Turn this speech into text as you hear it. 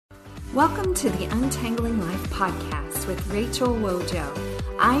Welcome to the Untangling Life podcast with Rachel Wojo.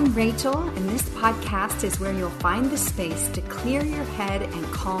 I'm Rachel, and this podcast is where you'll find the space to clear your head and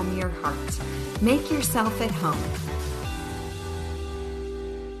calm your heart. Make yourself at home.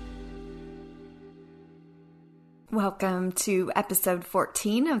 Welcome to episode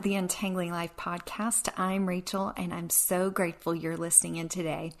 14 of the Untangling Life podcast. I'm Rachel, and I'm so grateful you're listening in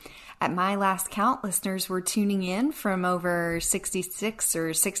today. At my last count, listeners were tuning in from over 66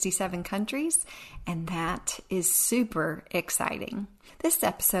 or 67 countries, and that is super exciting. This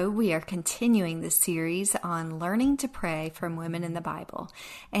episode, we are continuing the series on learning to pray from women in the Bible.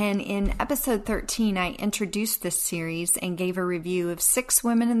 And in episode 13, I introduced this series and gave a review of 6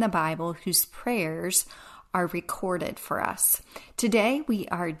 women in the Bible whose prayers are recorded for us. Today, we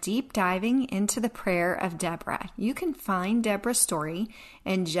are deep diving into the prayer of Deborah. You can find Deborah's story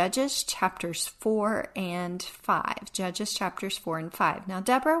in Judges chapters 4 and 5. Judges chapters 4 and 5. Now,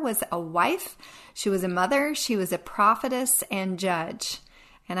 Deborah was a wife, she was a mother, she was a prophetess and judge.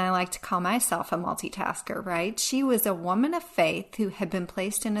 And I like to call myself a multitasker, right? She was a woman of faith who had been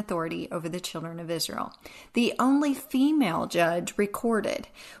placed in authority over the children of Israel. The only female judge recorded.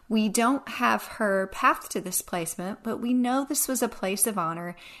 We don't have her path to this placement, but we know this was a place of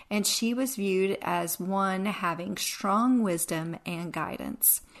honor, and she was viewed as one having strong wisdom and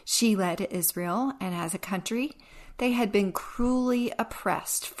guidance. She led Israel, and as a country, they had been cruelly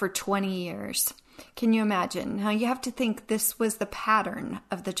oppressed for 20 years. Can you imagine? Now you have to think this was the pattern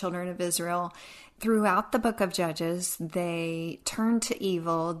of the children of Israel. Throughout the book of Judges, they turned to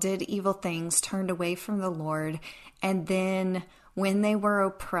evil, did evil things, turned away from the Lord. And then when they were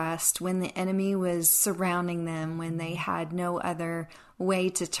oppressed, when the enemy was surrounding them, when they had no other way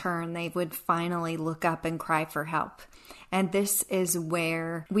to turn, they would finally look up and cry for help. And this is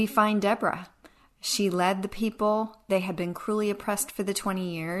where we find Deborah. She led the people. They had been cruelly oppressed for the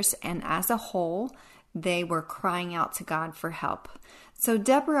 20 years, and as a whole, they were crying out to God for help. So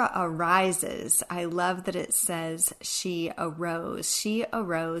Deborah arises. I love that it says she arose. She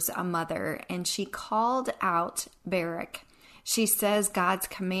arose, a mother, and she called out Barak. She says God's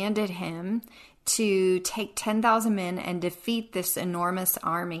commanded him to take 10,000 men and defeat this enormous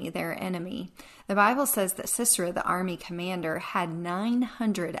army, their enemy. The Bible says that Sisera, the army commander, had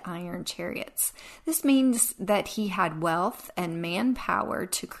 900 iron chariots. This means that he had wealth and manpower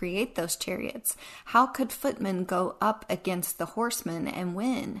to create those chariots. How could footmen go up against the horsemen and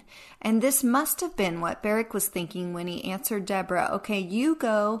win? And this must have been what Barak was thinking when he answered Deborah, okay, you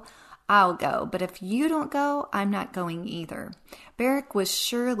go, I'll go, but if you don't go, I'm not going either. Barak was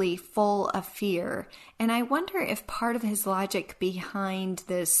surely full of fear, and I wonder if part of his logic behind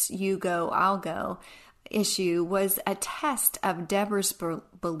this you go, I'll go issue was a test of Deborah's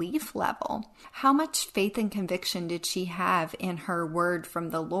belief level. How much faith and conviction did she have in her word from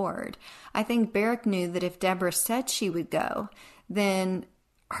the Lord? I think Barak knew that if Deborah said she would go, then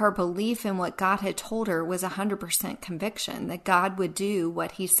her belief in what God had told her was 100% conviction that God would do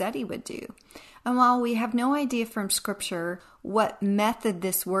what he said he would do. And while we have no idea from scripture what method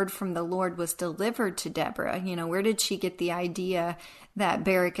this word from the Lord was delivered to Deborah, where did she get the idea that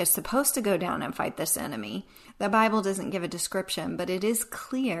Barak is supposed to go down and fight this enemy? The Bible doesn't give a description, but it is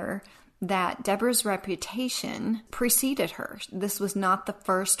clear that Deborah's reputation preceded her. This was not the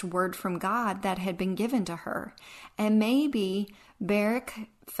first word from God that had been given to her. And maybe Barak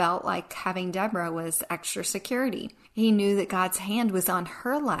felt like having Deborah was extra security. He knew that God's hand was on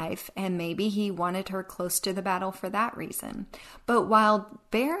her life, and maybe he wanted her close to the battle for that reason. But while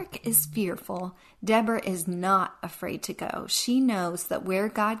Barak is fearful, Deborah is not afraid to go. She knows that where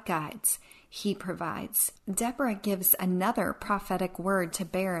God guides, he provides. Deborah gives another prophetic word to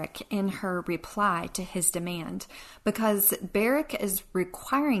Barak in her reply to his demand. Because Barak is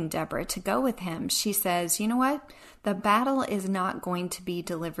requiring Deborah to go with him, she says, you know what? The battle is not going to be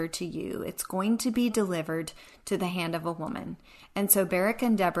delivered to you. It's going to be delivered to the hand of a woman. And so Barak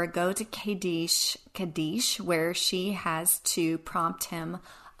and Deborah go to Kadesh, where she has to prompt him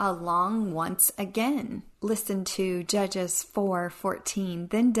along once again. Listen to Judges 4:14.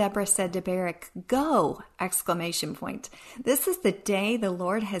 Then Deborah said to Barak, "Go!" ! This is the day the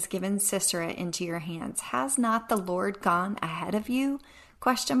Lord has given Sisera into your hands. Has not the Lord gone ahead of you? ?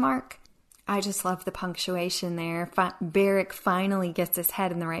 I just love the punctuation there. Barak finally gets his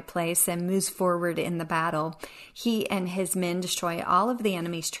head in the right place and moves forward in the battle. He and his men destroy all of the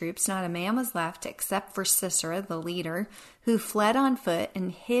enemy's troops. Not a man was left except for Sisera, the leader, who fled on foot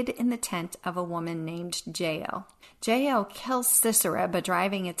and hid in the tent of a woman named Jael. Jael kills Sisera by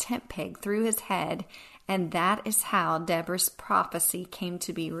driving a tent peg through his head, and that is how Deborah's prophecy came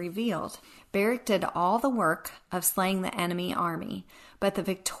to be revealed. Barak did all the work of slaying the enemy army, but the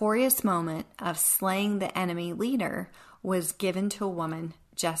victorious moment of slaying the enemy leader was given to a woman,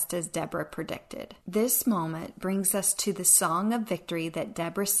 just as Deborah predicted. This moment brings us to the song of victory that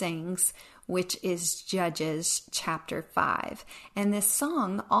Deborah sings, which is Judges chapter 5. And this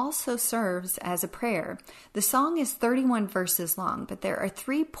song also serves as a prayer. The song is 31 verses long, but there are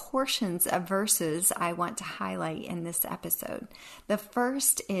 3 portions of verses I want to highlight in this episode. The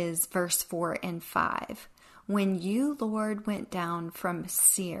first is verse 4 and 5. When you, Lord, went down from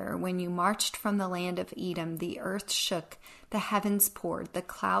Seir, when you marched from the land of Edom, the earth shook, the heavens poured, the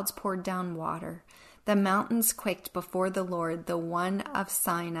clouds poured down water. The mountains quaked before the Lord, the one of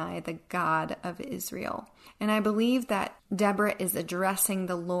Sinai, the God of Israel. And I believe that Deborah is addressing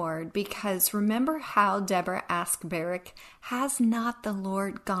the Lord because remember how Deborah asked Barak, "Has not the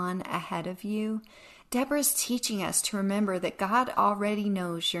Lord gone ahead of you?" Deborah's teaching us to remember that God already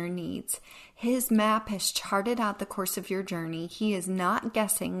knows your needs. His map has charted out the course of your journey. He is not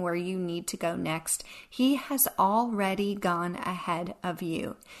guessing where you need to go next. He has already gone ahead of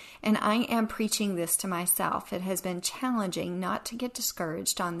you. And I am preaching this to myself. It has been challenging not to get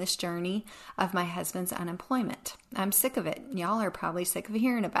discouraged on this journey of my husband's unemployment. I'm sick of it. Y'all are probably sick of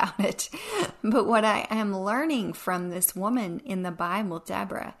hearing about it. But what I am learning from this woman in the Bible,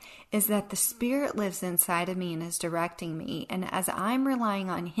 Deborah, is that the Spirit lives inside of me and is directing me. And as I'm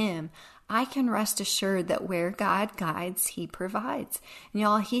relying on Him, I can rest assured that where God guides, He provides. And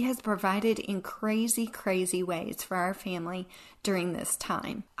y'all, He has provided in crazy, crazy ways for our family during this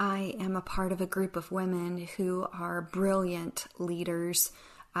time. I am a part of a group of women who are brilliant leaders.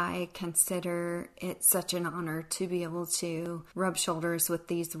 I consider it such an honor to be able to rub shoulders with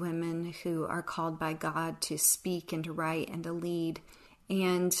these women who are called by God to speak and to write and to lead.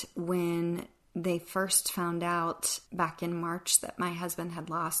 And when they first found out back in March that my husband had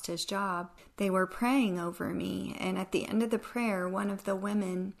lost his job, they were praying over me. And at the end of the prayer, one of the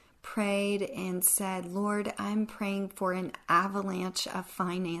women prayed and said, "Lord, I'm praying for an avalanche of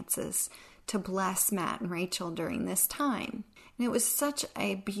finances to bless Matt and Rachel during this time." And it was such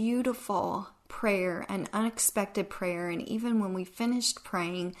a beautiful prayer, an unexpected prayer. And even when we finished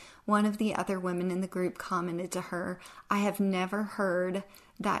praying, one of the other women in the group commented to her, "I have never heard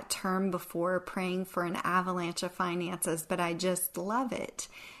that term before, praying for an avalanche of finances, but I just love it."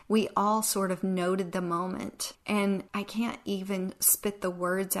 We all sort of noted the moment, and I can't even spit the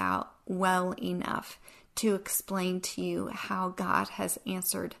words out well enough to explain to you how God has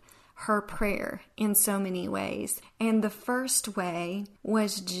answered her prayer in so many ways. And the first way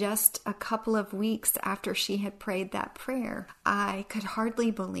was just a couple of weeks after she had prayed that prayer. I could hardly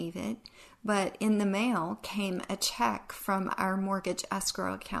believe it, but in the mail came a check from our mortgage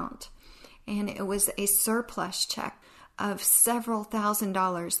escrow account. And it was a surplus check of several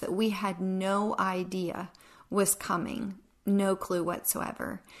 $1,000s that we had no idea was coming. No clue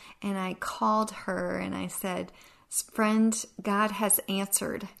whatsoever. And I called her and I said, "Friend, God has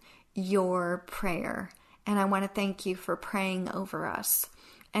answered your prayer. And I want to thank you for praying over us."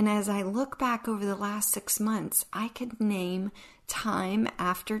 And as I look back over the last 6 months, I could name time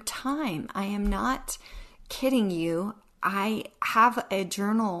after time. I am not kidding you. I have a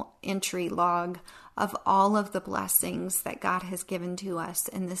journal entry log of all of the blessings that God has given to us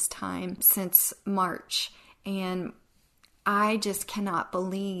in this time since March. And I just cannot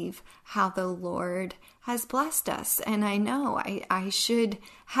believe how the Lord has blessed us. And I know I should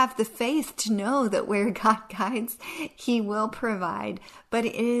have the faith to know that where God guides, He will provide. But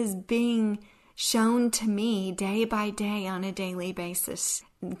it is being shown to me day by day on a daily basis.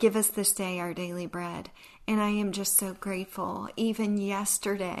 Give us this day our daily bread. And I am just so grateful. Even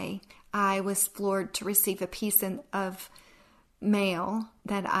yesterday, I was floored to receive a piece of mail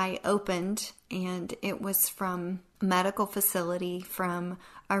that I opened, and it was from a medical facility from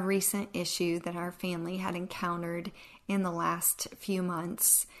a recent issue that our family had encountered in the last few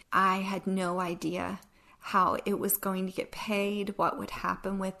months. I had no idea how it was going to get paid, what would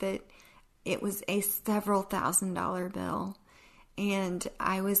happen with it. It was a several $1,000 bill, and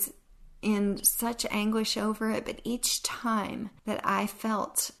I was in such anguish over it. But each time that I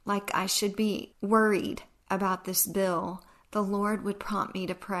felt like I should be worried about this bill, the Lord would prompt me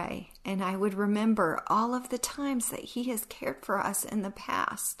to pray, and I would remember all of the times that He has cared for us in the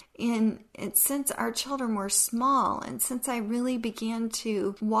past. And since our children were small, and since I really began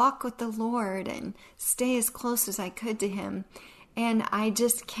to walk with the Lord and stay as close as I could to Him, and I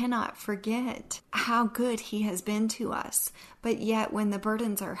just cannot forget how good He has been to us. But yet when the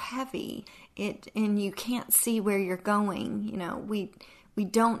burdens are heavy, and you can't see where you're going, we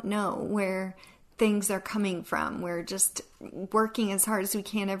don't know where things are coming from. We're just working as hard as we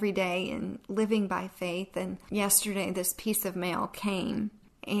can every day and living by faith. And yesterday, this piece of mail came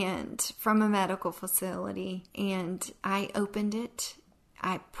and from a medical facility, and I opened it.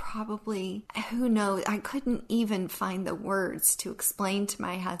 Who knows, I couldn't even find the words to explain to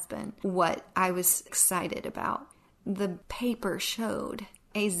my husband what I was excited about. The paper showed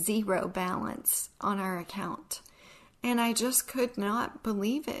a 0 balance on our account. And I just could not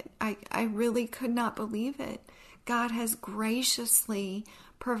believe it. I really could not believe it. God has graciously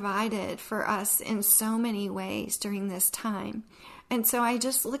provided for us in so many ways during this time. And so I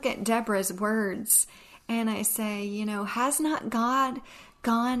just look at Deborah's words and I say, has not God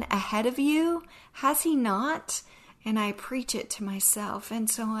gone ahead of you? Has he not? And I preach it to myself. And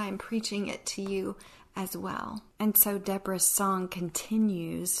so I'm preaching it to you as well. And so Deborah's song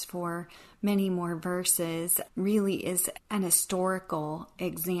continues for many more verses, really is an historical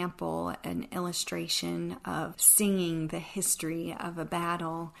example, an illustration of singing the history of a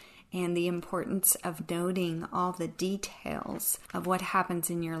battle and the importance of noting all the details of what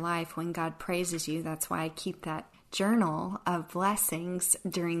happens in your life when God praises you. That's why I keep that journal of blessings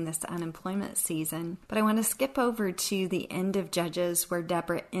during this unemployment season. But I want to skip over to the end of Judges where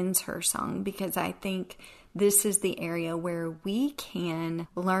Deborah ends her song, because I think this is the area where we can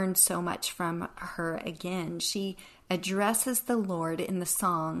learn so much from her again. She addresses the Lord in the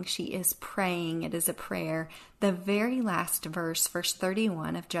song. She is praying. It is a prayer. The very last verse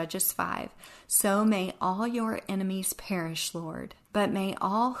 31 of Judges 5. So may all your enemies perish, Lord, but may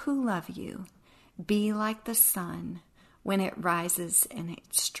all who love you be like the sun when it rises in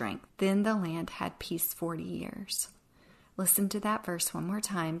its strength. Then the land had peace 40 years. Listen to that verse one more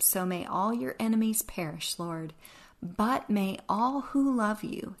time. So may all your enemies perish, Lord, but may all who love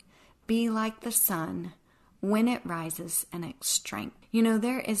you be like the sun when it rises in its strength.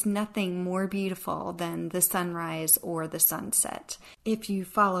 There is nothing more beautiful than the sunrise or the sunset. If you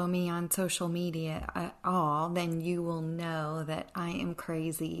follow me on social media at all, then you will know that I am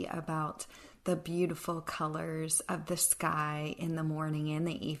crazy about the beautiful colors of the sky in the morning and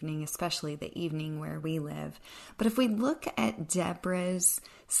the evening, especially the evening where we live. But if we look at Deborah's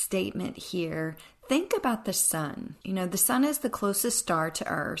statement here, think about the sun. The sun is the closest star to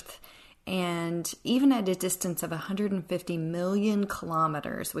Earth. And even at a distance of 150 million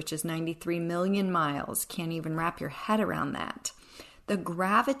kilometers, which is 93 million miles, can't even wrap your head around that, the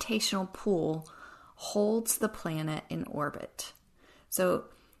gravitational pull holds the planet in orbit. So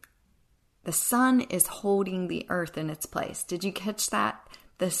the sun is holding the earth in its place. Did you catch that?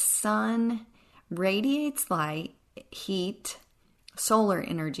 The sun radiates light, heat, solar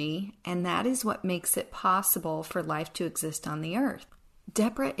energy, and that is what makes it possible for life to exist on the earth.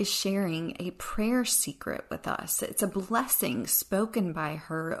 Deborah is sharing a prayer secret with us. It's a blessing spoken by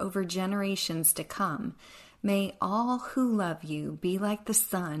her over generations to come. May all who love you be like the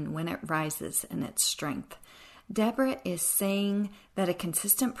sun when it rises in its strength. Deborah is saying that a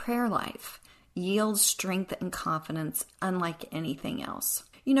consistent prayer life yields strength and confidence unlike anything else.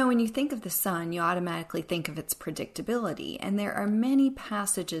 When you think of the sun, you automatically think of its predictability, and there are many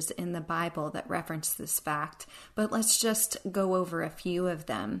passages in the Bible that reference this fact, but let's just go over a few of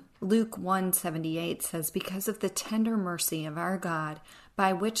them. Luke 1:78 says, because of the tender mercy of our God,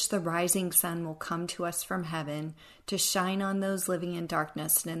 by which the rising sun will come to us from heaven, to shine on those living in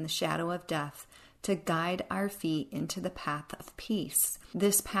darkness and in the shadow of death, to guide our feet into the path of peace.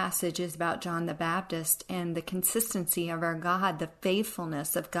 This passage is about John the Baptist and the consistency of our God, the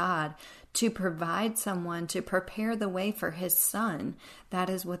faithfulness of God to provide someone to prepare the way for his son. That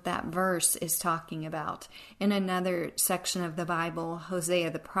is what that verse is talking about. In another section of the Bible,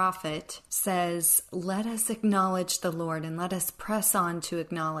 Hosea the prophet says, let us acknowledge the Lord and let us press on to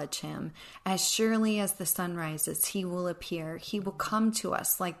acknowledge him. As surely as the sun rises, he will appear. He will come to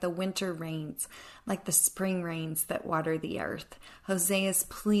us like the winter rains, like the spring rains that water the earth. Hosea's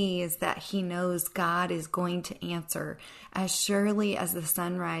plea is that he knows God is going to answer. As surely as the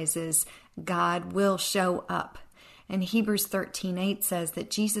sun rises, God will show up. And Hebrews 13:8 says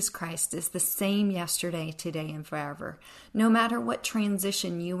that Jesus Christ is the same yesterday, today, and forever. No matter what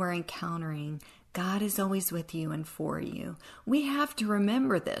transition you are encountering, God is always with you and for you. We have to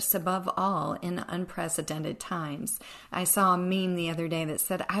remember this above all in unprecedented times. I saw a meme the other day that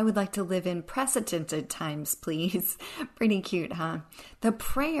said, I would like to live in precedented times, please. Pretty cute, huh? The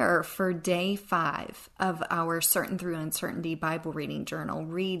prayer for day 5 of our Certain Through Uncertainty Bible reading journal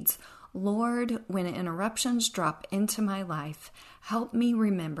reads, Lord, when interruptions drop into my life, help me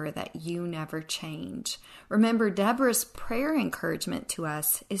remember that you never change. Remember, Deborah's prayer encouragement to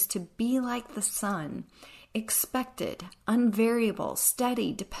us is to be like the sun, expected, unvariable,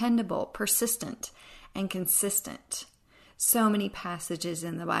 steady, dependable, persistent, and consistent. So many passages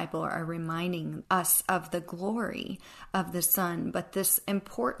in the Bible are reminding us of the glory of the sun, but this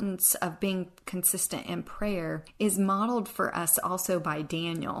importance of being consistent in prayer is modeled for us also by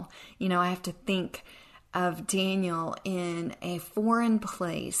Daniel. I have to think of Daniel in a foreign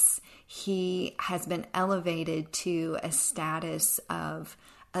place. He has been elevated to a status of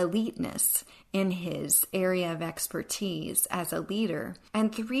eliteness in his area of expertise as a leader.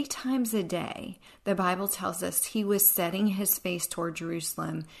 And 3 times a day, the Bible tells us he was setting his face toward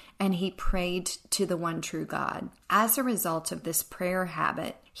Jerusalem and he prayed to the one true God. As a result of this prayer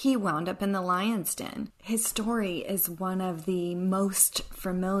habit, he wound up in the lion's den. His story is one of the most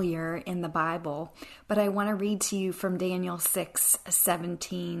familiar in the Bible, but I want to read to you from Daniel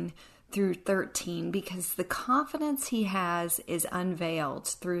 6:17 through 13, because the confidence he has is unveiled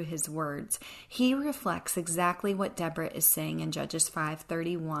through his words. He reflects exactly what Deborah is saying in Judges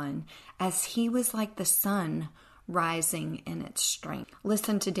 5:31, as he was like the sun rising in its strength.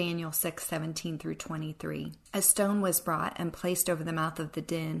 Listen to Daniel 6:17 through 23. A stone was brought and placed over the mouth of the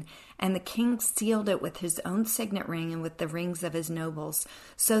den, and the king sealed it with his own signet ring and with the rings of his nobles,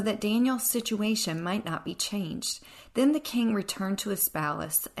 so that Daniel's situation might not be changed. Then the king returned to his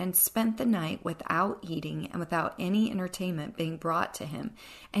palace and spent the night without eating and without any entertainment being brought to him,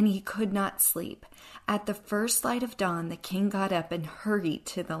 and he could not sleep. At the first light of dawn, the king got up and hurried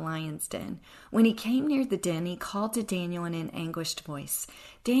to the lion's den. When he came near the den, he called to Daniel in an anguished voice,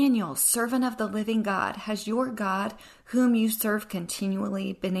 "Daniel, servant of the living God, has your God, whom you serve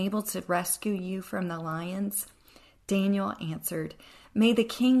continually, been able to rescue you from the lions?" Daniel answered, "May the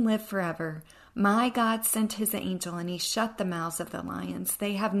king live forever. My God sent his angel, and he shut the mouths of the lions.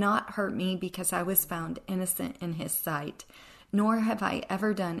 They have not hurt me because I was found innocent in his sight, nor have I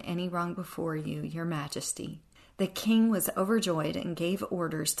ever done any wrong before you, your majesty." The king was overjoyed and gave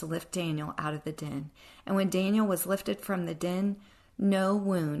orders to lift Daniel out of the den. And when Daniel was lifted from the den, no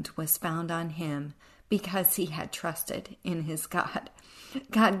wound was found on him, because he had trusted in his God.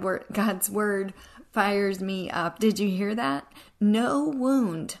 God's word fires me up. Did you hear that? No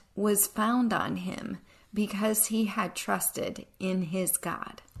wound was found on him because he had trusted in his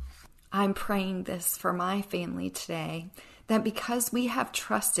God. I'm praying this for my family today, that because we have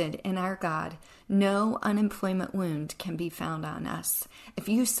trusted in our God, no unemployment wound can be found on us. If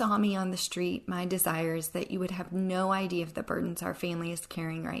you saw me on the street, my desire is that you would have no idea of the burdens our family is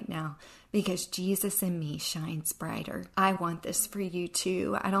carrying right now, because Jesus in me shines brighter. I want this for you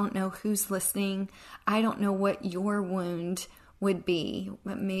too. I don't know who's listening. I don't know what your wound would be,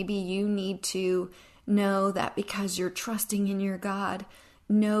 but maybe you need to know that because you're trusting in your God,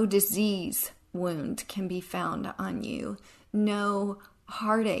 no disease wound can be found on you. No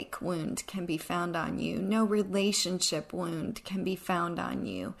heartache wound can be found on you. No relationship wound can be found on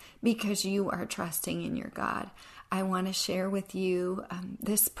you, because you are trusting in your God. I want to share with you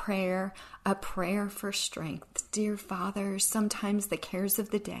this prayer, a prayer for strength. Dear Father, sometimes the cares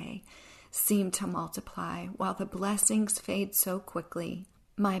of the day seem to multiply while the blessings fade so quickly.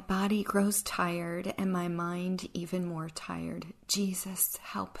 My body grows tired and my mind even more tired. Jesus,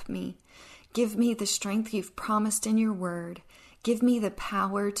 help me. Give me the strength you've promised in your word. Give me the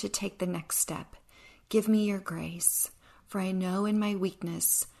power to take the next step. Give me your grace, for I know in my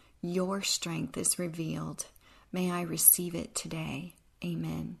weakness your strength is revealed. May I receive it today.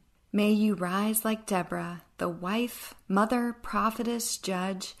 Amen. May you rise like Deborah, the wife, mother, prophetess,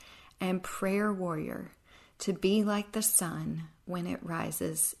 judge, and prayer warrior, to be like the sun when it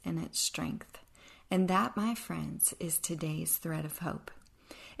rises in its strength. And that, my friends, is today's thread of hope.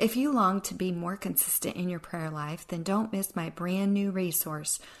 If you long to be more consistent in your prayer life, then don't miss my brand new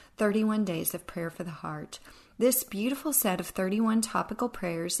resource, 31 Days of Prayer for the Heart. This beautiful set of 31 topical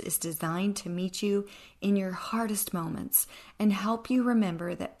prayers is designed to meet you in your hardest moments and help you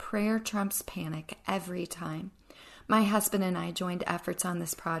remember that prayer trumps panic every time. My husband and I joined efforts on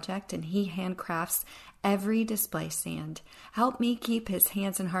this project, and he handcrafts every display stand. Help me keep his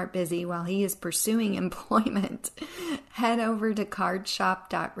hands and heart busy while he is pursuing employment. Head over to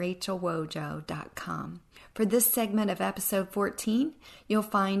cardshop.rachelwojo.com. For this segment of episode 14, you'll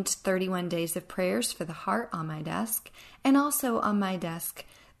find 31 Days of Prayers for the Heart on my desk, and also on my desk,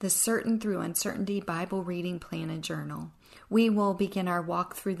 the Certain Through Uncertainty Bible Reading Plan and Journal. We will begin our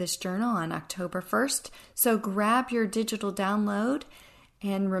walk through this journal on October 1st, so grab your digital download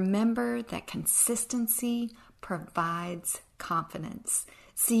and remember that consistency provides confidence.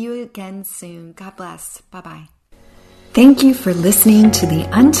 See you again soon. God bless. Bye-bye. Thank you for listening to the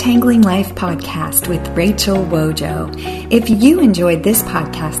Untangling Life podcast with Rachel Wojo. If you enjoyed this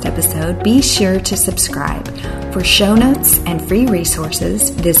podcast episode, be sure to subscribe. For show notes and free resources,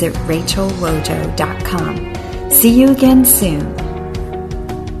 visit rachelwojo.com. See you again soon.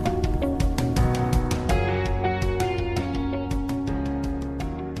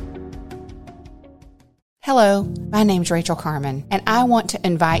 Hello, my name's Rachel Carmen, and I want to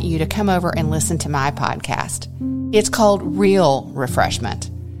invite you to come over and listen to my podcast. It's called Real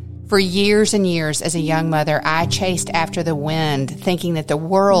Refreshment. For years and years as a young mother, I chased after the wind, thinking that the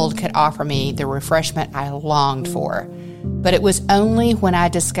world could offer me the refreshment I longed for. But it was only when I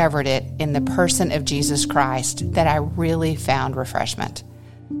discovered it in the person of Jesus Christ that I really found refreshment.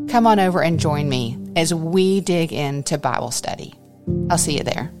 Come on over and join me as we dig into Bible study. I'll see you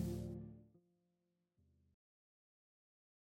there.